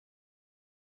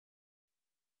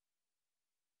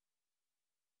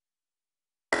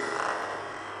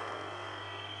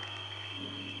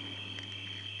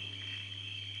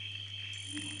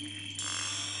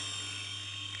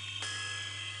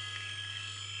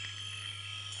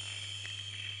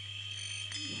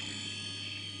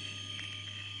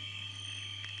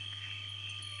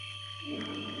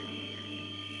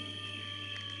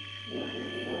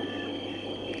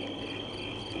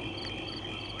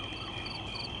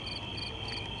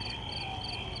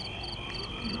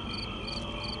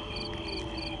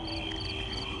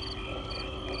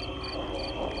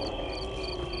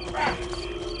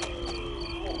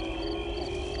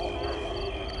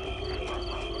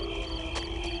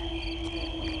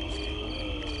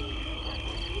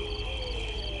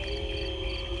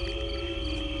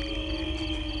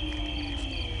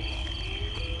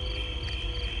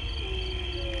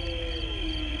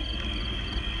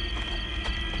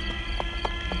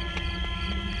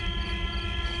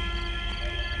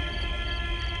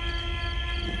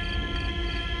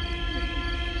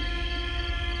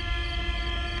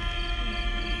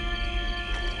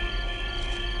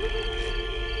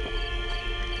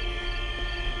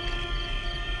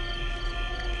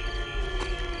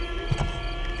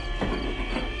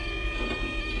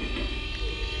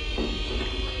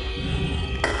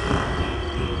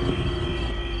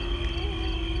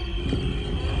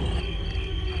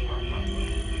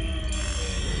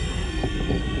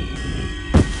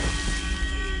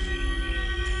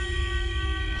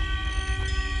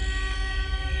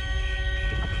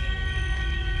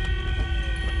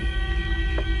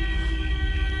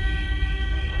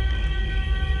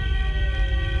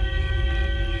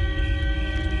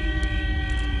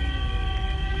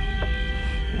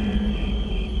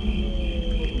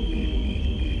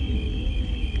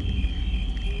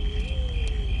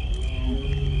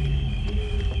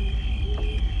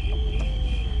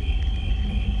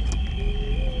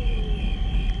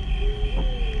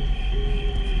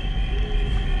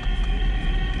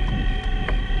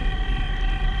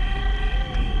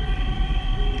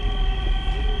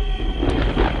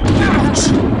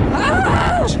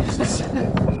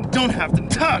Don't have to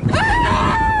tug. Man,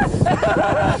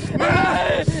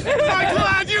 I'm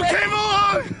glad you came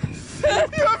along.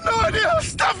 You have no idea how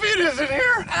stuffy it is in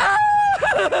here.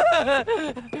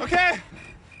 Okay,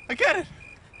 I get it.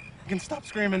 You can stop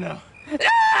screaming now.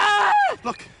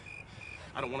 Look,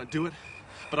 I don't want to do it,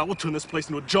 but I will turn this place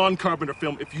into a John Carpenter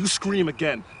film if you scream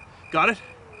again. Got it?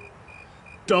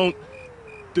 Don't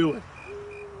do it.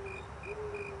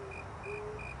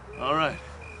 All right.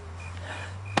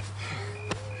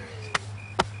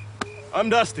 I'm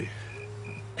Dusty.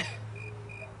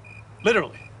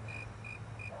 Literally.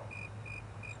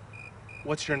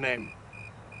 What's your name?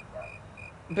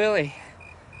 Billy.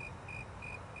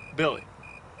 Billy.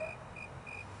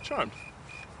 Charmed.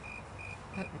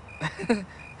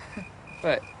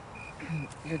 But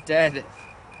you're dead.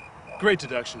 Great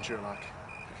deduction, Sherlock.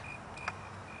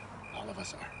 All of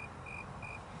us are.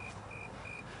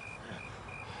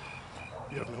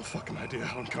 You have no fucking idea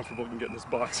how uncomfortable I can get in this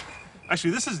box.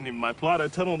 Actually, this isn't even my plot. I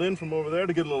tunneled in from over there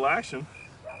to get a little action.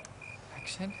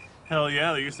 Action? Hell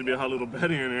yeah, there used to be a hot little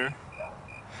Betty in here.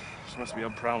 She must be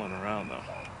up prowling around, though.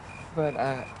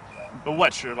 But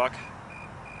what, Sherlock?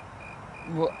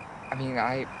 Well, I mean,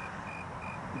 I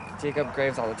dig up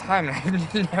graves all the time, and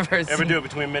I've never seen... Ever do it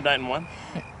between midnight and 1?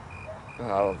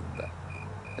 Well...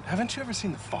 Haven't you ever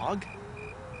seen The Fog?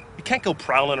 You can't go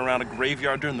prowling around a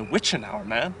graveyard during the witching hour,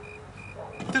 man.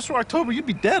 If this were October, you'd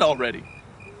be dead already.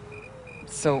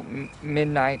 So,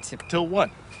 midnight to... Till what?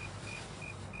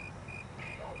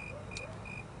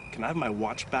 Can I have my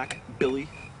watch back, Billy?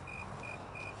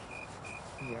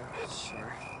 Yeah,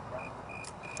 sure.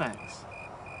 Thanks.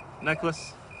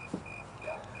 Necklace?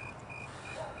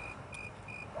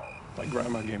 My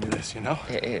grandma gave me this, you know?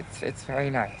 It's very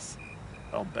nice.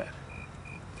 I'll bet.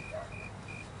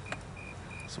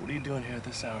 So what are you doing here at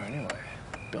this hour anyway,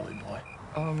 Billy boy?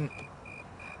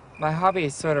 My hobby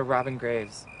is sort of robbing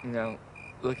graves, you know,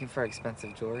 looking for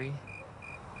expensive jewelry.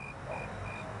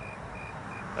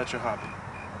 That's your hobby?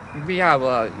 Yeah,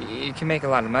 well, you can make a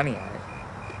lot of money at it.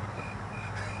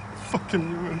 Fucking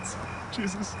humans.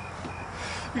 Jesus.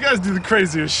 You guys do the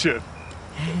craziest shit.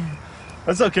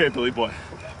 That's okay, Billy boy.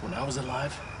 When I was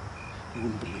alive, you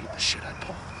wouldn't believe the shit I'd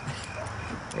pull.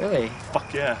 Really?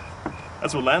 Fuck yeah.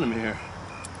 That's what landed me here.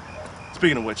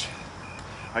 Speaking of which,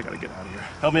 I gotta get out of here.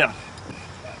 Help me out.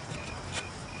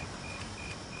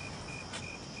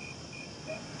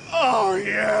 Oh,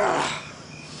 yeah.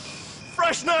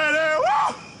 Fresh night air,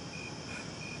 woo!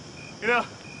 You know,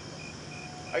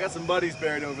 I got some buddies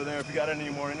buried over there if you got any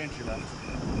more energy left.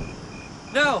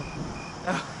 No!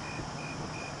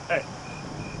 Hey,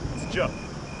 it's a joke.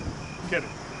 I'm kidding.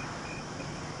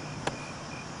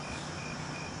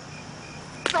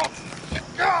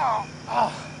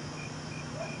 Oh,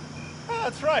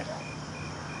 that's right.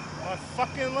 My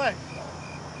fucking leg.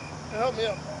 Help me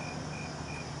up.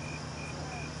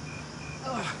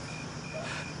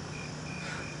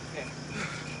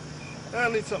 I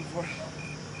need something for it.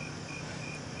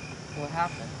 What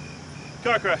happened?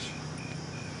 Car crash.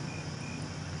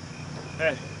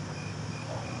 Hey,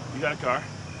 you got a car?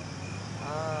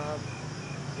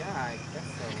 Yeah, I guess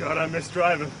so. God, I miss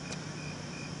driving.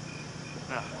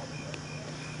 Now,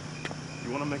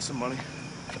 you want to make some money?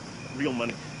 Real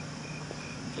money.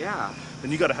 Yeah.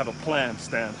 Then you got to have a plan,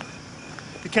 Stan.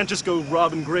 You can't just go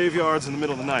robbing graveyards in the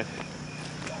middle of the night.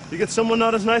 You get someone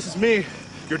not as nice as me,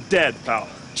 you're dead, pal.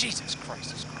 Jesus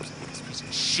Christ, this girl's the biggest piece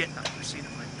of shit I've ever seen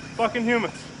in my life. Fucking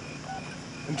humans.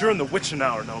 And during the witching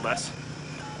hour, no less.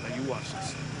 Now you watch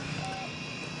this.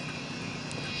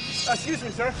 Excuse me,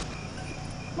 sir.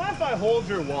 Mind if I hold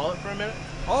your wallet for a minute?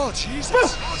 Oh, Jesus.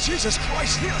 Oh, Jesus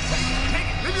Christ. Here, take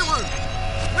it. Leave your room.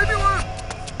 Leave your room.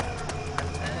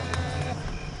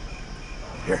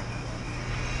 Here.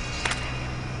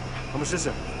 How much is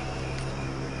it?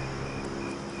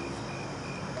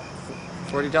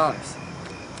 $40.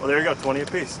 Well, there you go, 20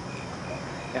 apiece.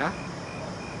 Yeah?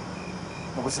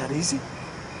 Well, was that easy?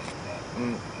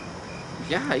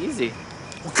 Yeah, easy.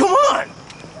 Well, come on!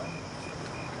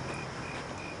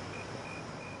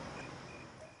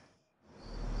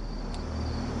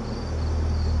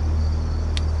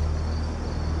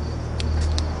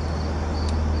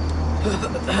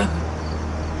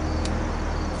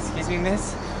 Excuse me,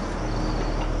 miss?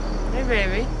 Hey,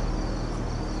 baby.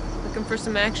 Looking for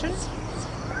some action?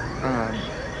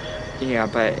 Yeah,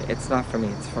 but it's not for me,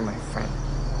 it's for my friend.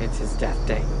 It's his death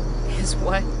day. His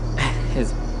what?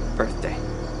 His birthday.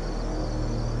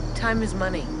 Time is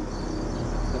money.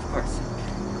 Of course.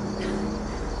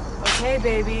 Okay,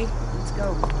 baby. Let's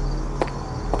go.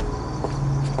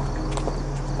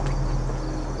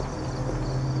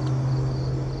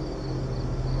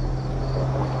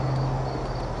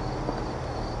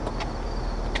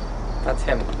 That's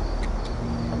him.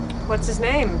 What's his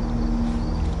name?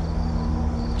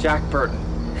 Jack Burton.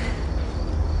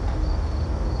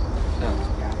 Oh,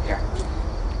 yeah, here.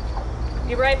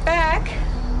 Be right back.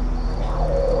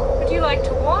 Would you like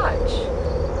to watch?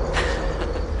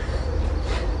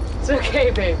 It's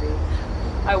okay, baby.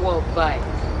 I won't bite.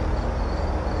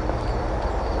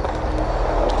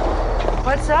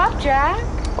 What's up, Jack?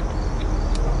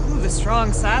 Ooh, the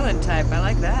strong silent type. I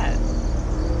like that.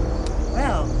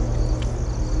 Well,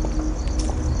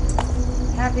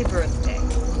 happy birthday.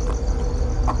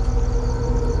 No.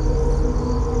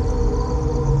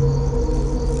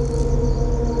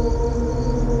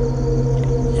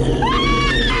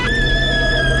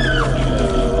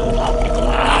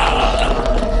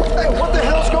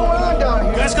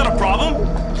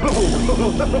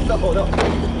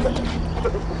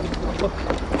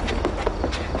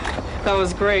 That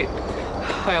was great.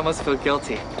 I almost feel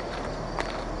guilty.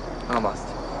 Almost.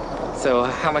 So,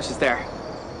 how much is there?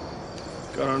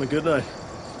 Got on a good night.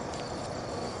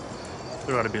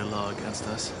 There ought to be a law against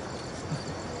us.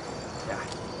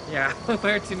 Yeah.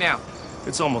 Where to now?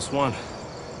 It's almost 1.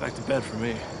 Back to bed for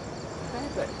me.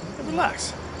 Hey,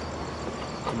 relax.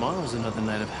 Tomorrow's another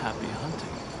night of happy hunting.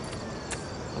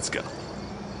 Let's go.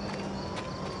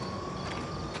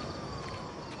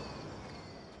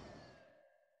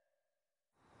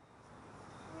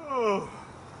 Oh,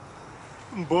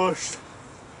 I'm bushed.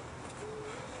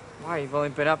 Wow, you've only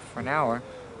been up for an hour.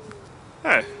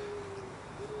 Hey,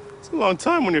 it's a long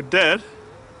time when you're dead.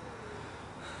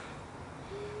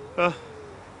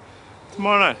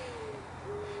 Tomorrow night.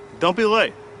 Don't be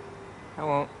late. I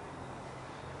won't.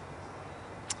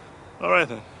 All right,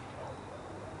 then.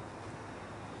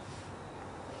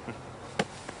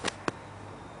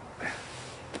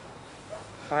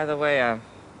 By the way,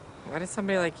 why does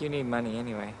somebody like you need money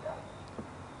anyway?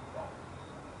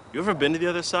 You ever been to the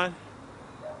other side?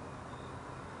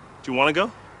 Do you want to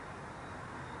go?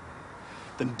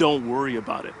 Then don't worry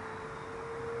about it.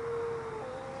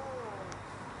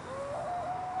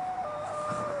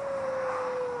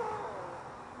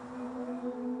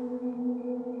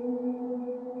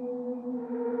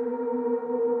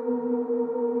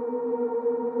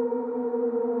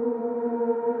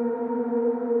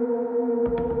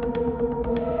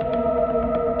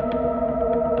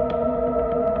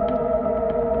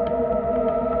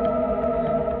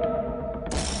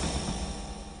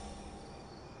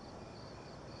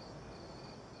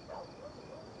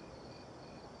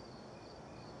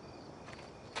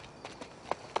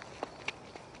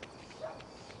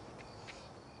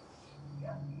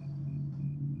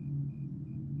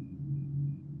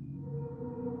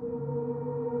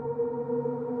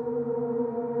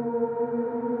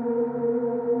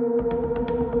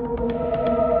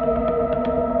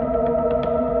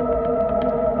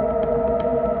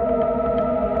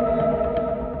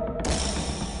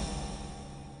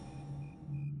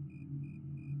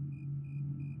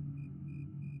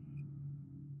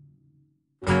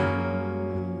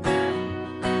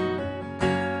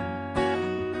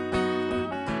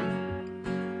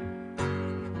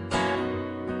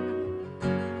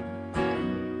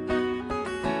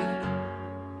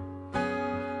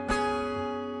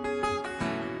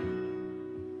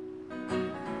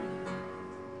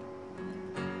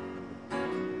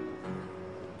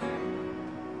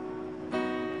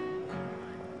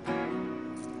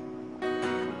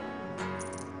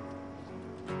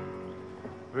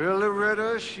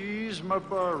 Loretta, she's my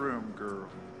barroom girl.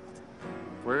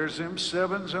 Wears them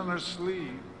sevens on her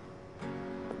sleeve.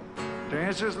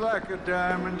 Dances like a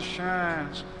diamond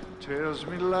shines. Tells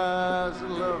me lies I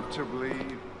love to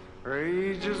believe. Her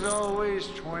age is always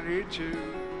 22.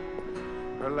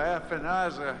 Her laughing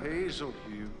eyes a hazel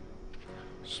hue.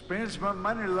 Spends my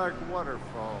money like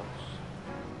waterfalls.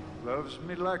 Loves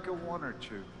me like a one or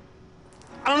two.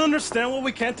 I don't understand why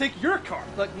we can't take your car.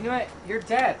 Look, you know what? You're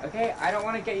dead, okay? I don't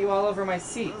want to get you all over my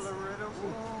seats. Loretta,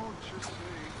 won't you see?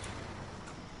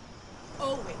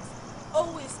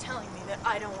 Always telling me that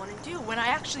I don't want to do when I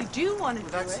actually do want to do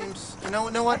That it. seems, you know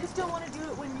I what? just don't want to do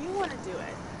it when you want to do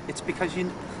it. It's because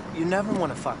you never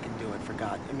want to fucking do it, for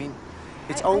God. I mean,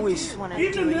 it's I always... do want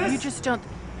to do it. You just don't...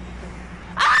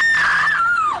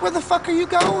 Where the fuck are you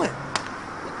going?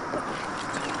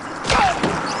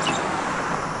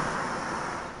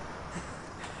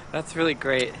 That's really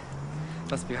great.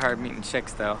 Must be hard meeting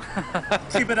chicks, though.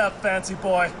 Keep it up, fancy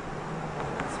boy.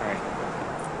 Sorry.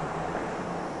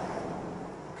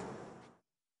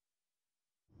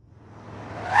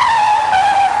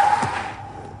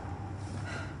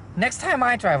 Next time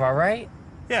I drive, all right?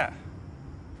 Yeah.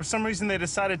 For some reason, they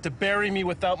decided to bury me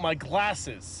without my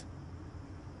glasses.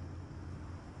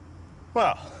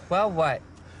 Well, What?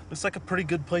 looks like a pretty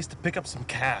good place to pick up some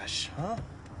cash, huh?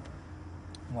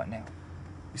 What now?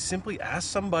 We simply ask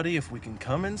somebody if we can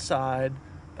come inside,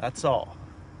 that's all.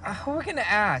 Who are we gonna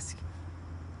ask?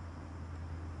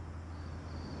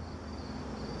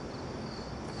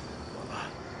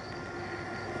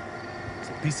 It's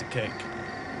a piece of cake.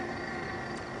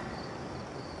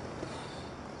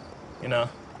 You know,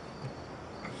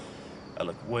 I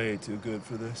look way too good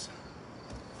for this.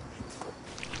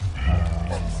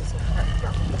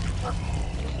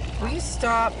 Will you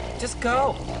stop? Just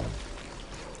go.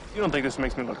 You don't think this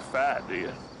makes me look fat, do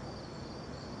you?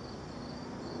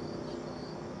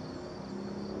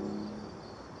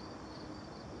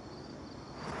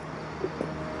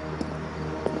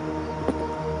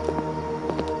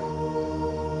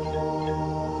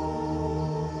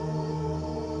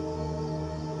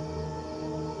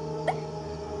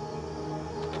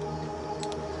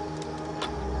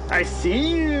 I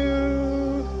see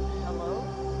you. Hello?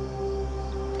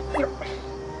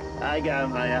 I got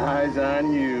my eyes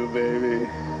on you, baby.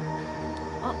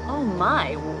 Oh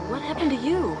my, what happened to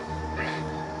you?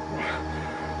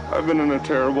 I've been in a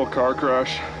terrible car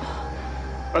crash.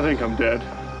 I think I'm dead.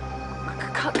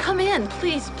 Come in,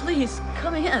 please,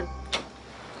 come in.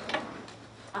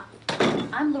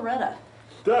 I'm Loretta.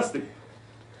 Dusty.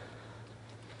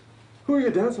 Who are you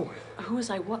dancing with? Who is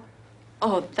I what?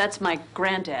 Oh, that's my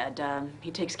granddad. He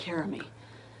takes care of me.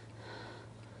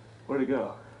 Where'd he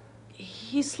go?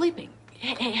 He's sleeping.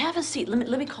 Hey, have a seat.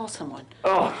 Let me call someone.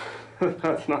 Oh,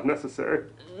 that's not necessary.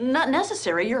 Not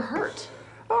necessary. You're hurt.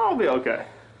 I'll be okay.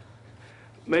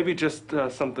 Maybe just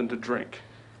something to drink.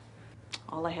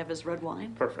 All I have is red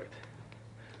wine. Perfect.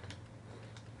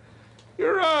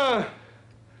 You're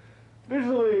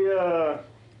visually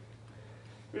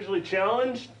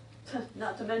challenged.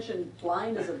 Not to mention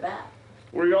blind as a bat.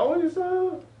 Were you always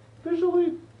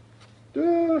visually?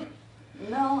 No,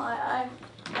 my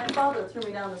father threw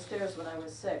me down the stairs when I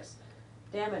was 6.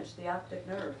 Damaged the optic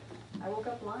nerve. I woke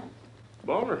up blind.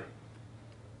 Bummer.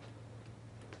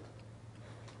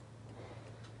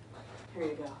 Here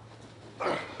you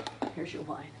go. Here's your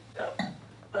wine.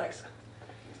 Thanks.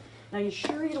 Now, you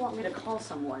sure you don't want me to call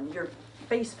someone? Your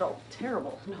face felt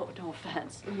terrible. No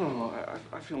offense. No,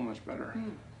 I feel much better.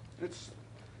 It's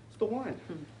the wine.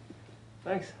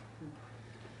 Thanks.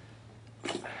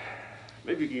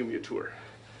 Maybe you can give me a tour.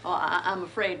 Oh, I'm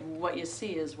afraid what you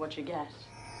see is what you get.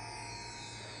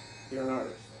 You're an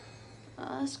artist.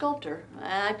 A sculptor.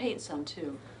 I paint some,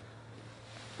 too.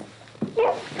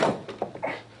 Are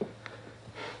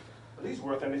these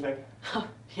worth anything?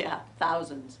 Yeah,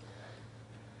 thousands.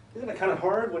 Isn't it kind of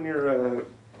hard when you're,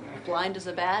 Blind as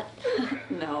a bat?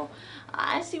 No.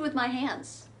 I see with my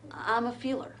hands. I'm a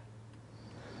feeler.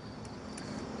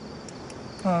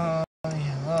 Oh,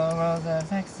 yellow rose of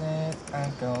Texas,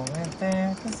 I'm going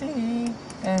there to see.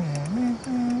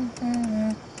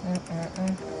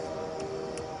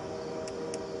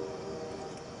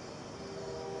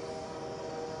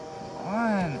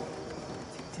 One.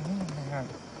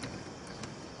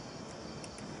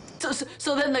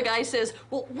 So then the guy says,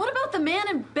 well, what about the man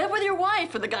in bed with your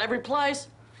wife? And the guy replies,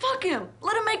 fuck him.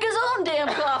 Let him make his own damn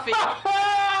coffee.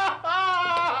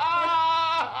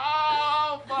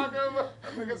 Oh, fuck him.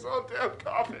 Make us all damn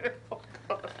coffee. Oh,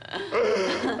 God.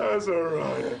 That's all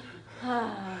right. Huh.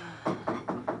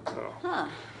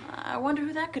 I wonder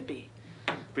who that could be.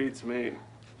 Beats me.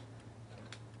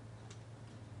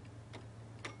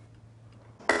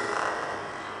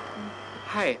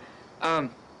 Hi.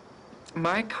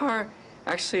 My car,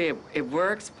 actually, it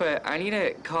works, but I need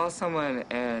to call someone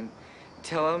and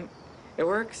tell them it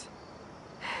works.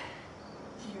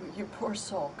 You poor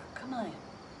soul. Come on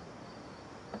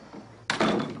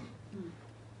in.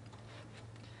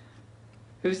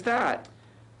 Who's that?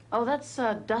 Oh, that's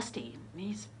Dusty.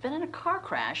 He's been in a car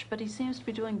crash, but he seems to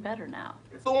be doing better now.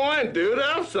 It's the wine, dude.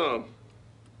 Have some.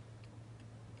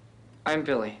 I'm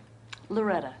Billy.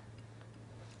 Loretta.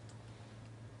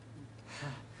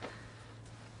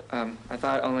 I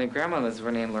thought only grandmothers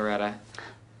were named Loretta.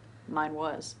 Mine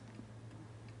was.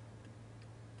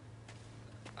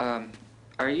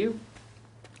 Are you?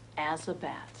 As a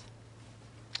bat.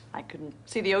 I couldn't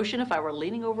see the ocean if I were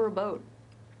leaning over a boat.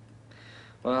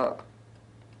 Well,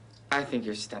 I think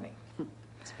you're stunning.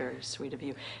 It's very sweet of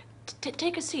you.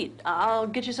 Take a seat. I'll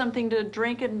get you something to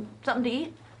drink and something to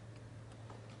eat.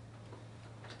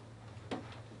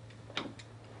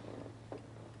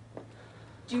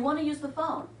 Do you want to use the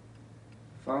phone?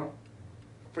 Phone?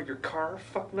 For your car,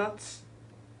 fuck nuts?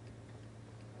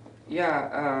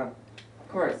 Yeah, of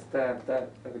course. That'd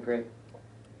be great.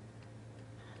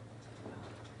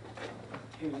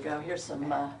 Here you go. Here's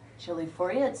some chili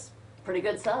for you. It's pretty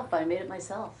good stuff. I made it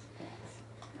myself.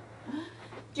 Thanks.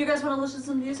 Do you guys want to listen to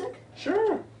some music?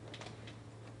 Sure.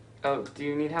 Oh, do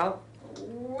you need help?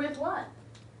 With what?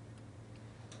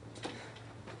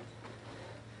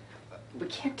 We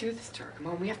can't do this to her. Come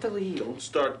on, we have to leave. Don't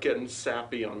start getting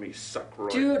sappy on me, Suckroy.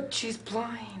 Dude, she's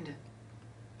blind.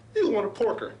 You want to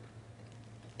pork her?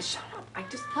 Shut up. I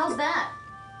just... How's that?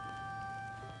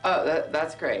 Oh,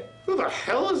 that's great. Who the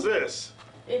hell is this?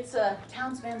 It's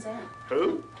Townes Van Zandt.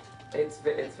 Who? It's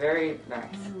very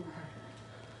nice.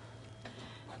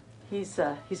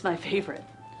 He's my favorite.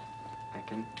 I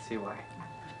can see why.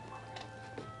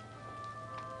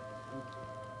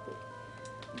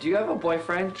 Do you have a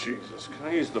boyfriend? Jesus, can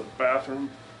I use the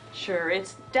bathroom? Sure,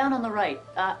 it's down on the right.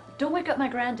 Don't wake up my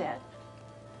granddad.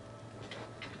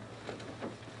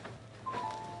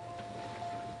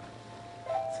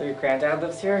 So your granddad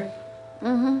lives here?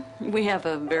 Mm-hmm. We have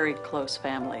a very close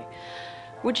family.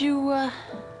 Would you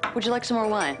like some more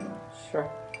wine? Sure.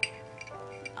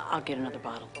 I'll get another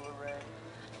bottle.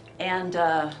 And,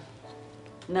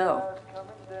 no.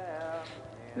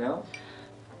 No?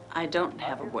 I don't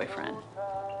have a boyfriend.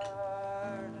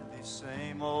 These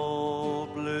same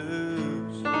old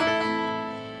blues,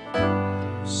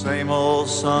 same old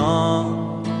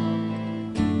song.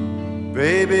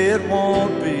 Baby, it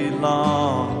won't be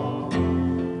long,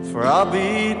 for I'll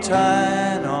be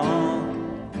tying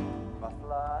on my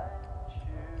flying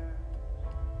shoes,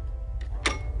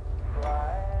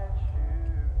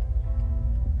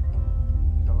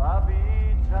 till I'll be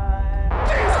tying.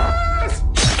 Jesus!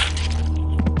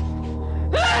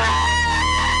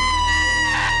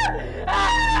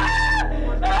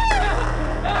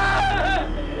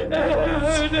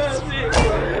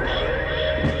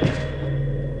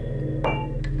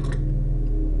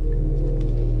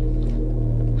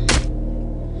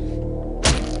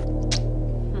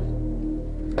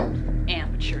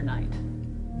 Amateur night.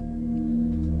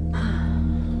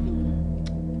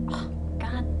 Oh,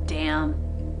 God damn.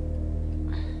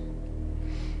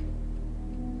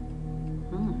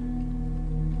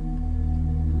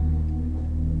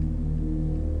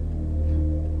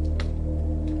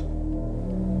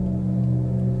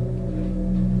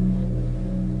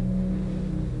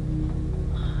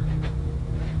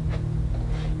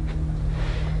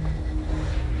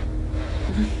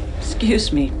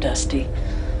 Excuse me, Dusty.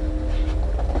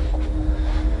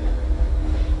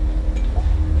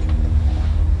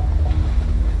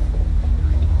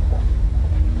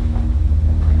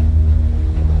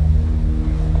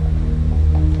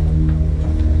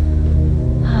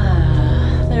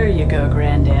 There you go,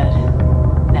 Granddad.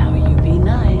 Now you be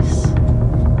nice.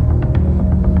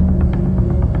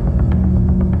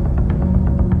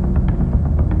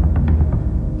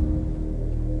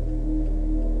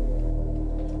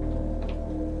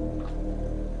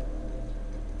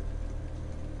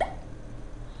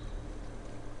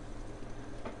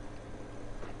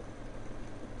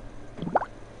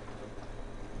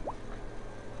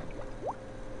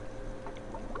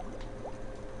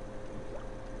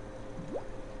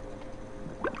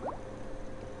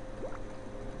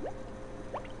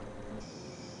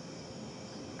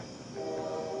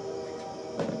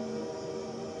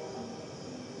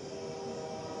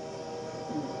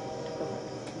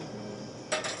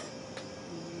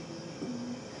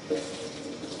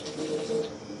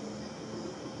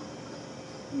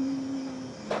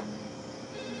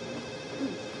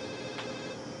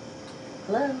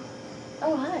 Hello.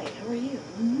 Oh, hi. How are you?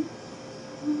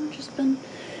 Just been,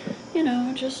 You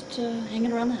know, just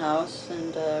hanging around the house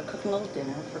and cooking a little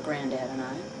dinner for Granddad and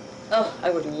I. Oh, I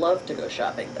would love to go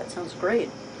shopping. That sounds great.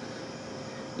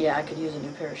 Yeah, I could use a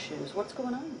new pair of shoes. What's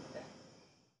going on?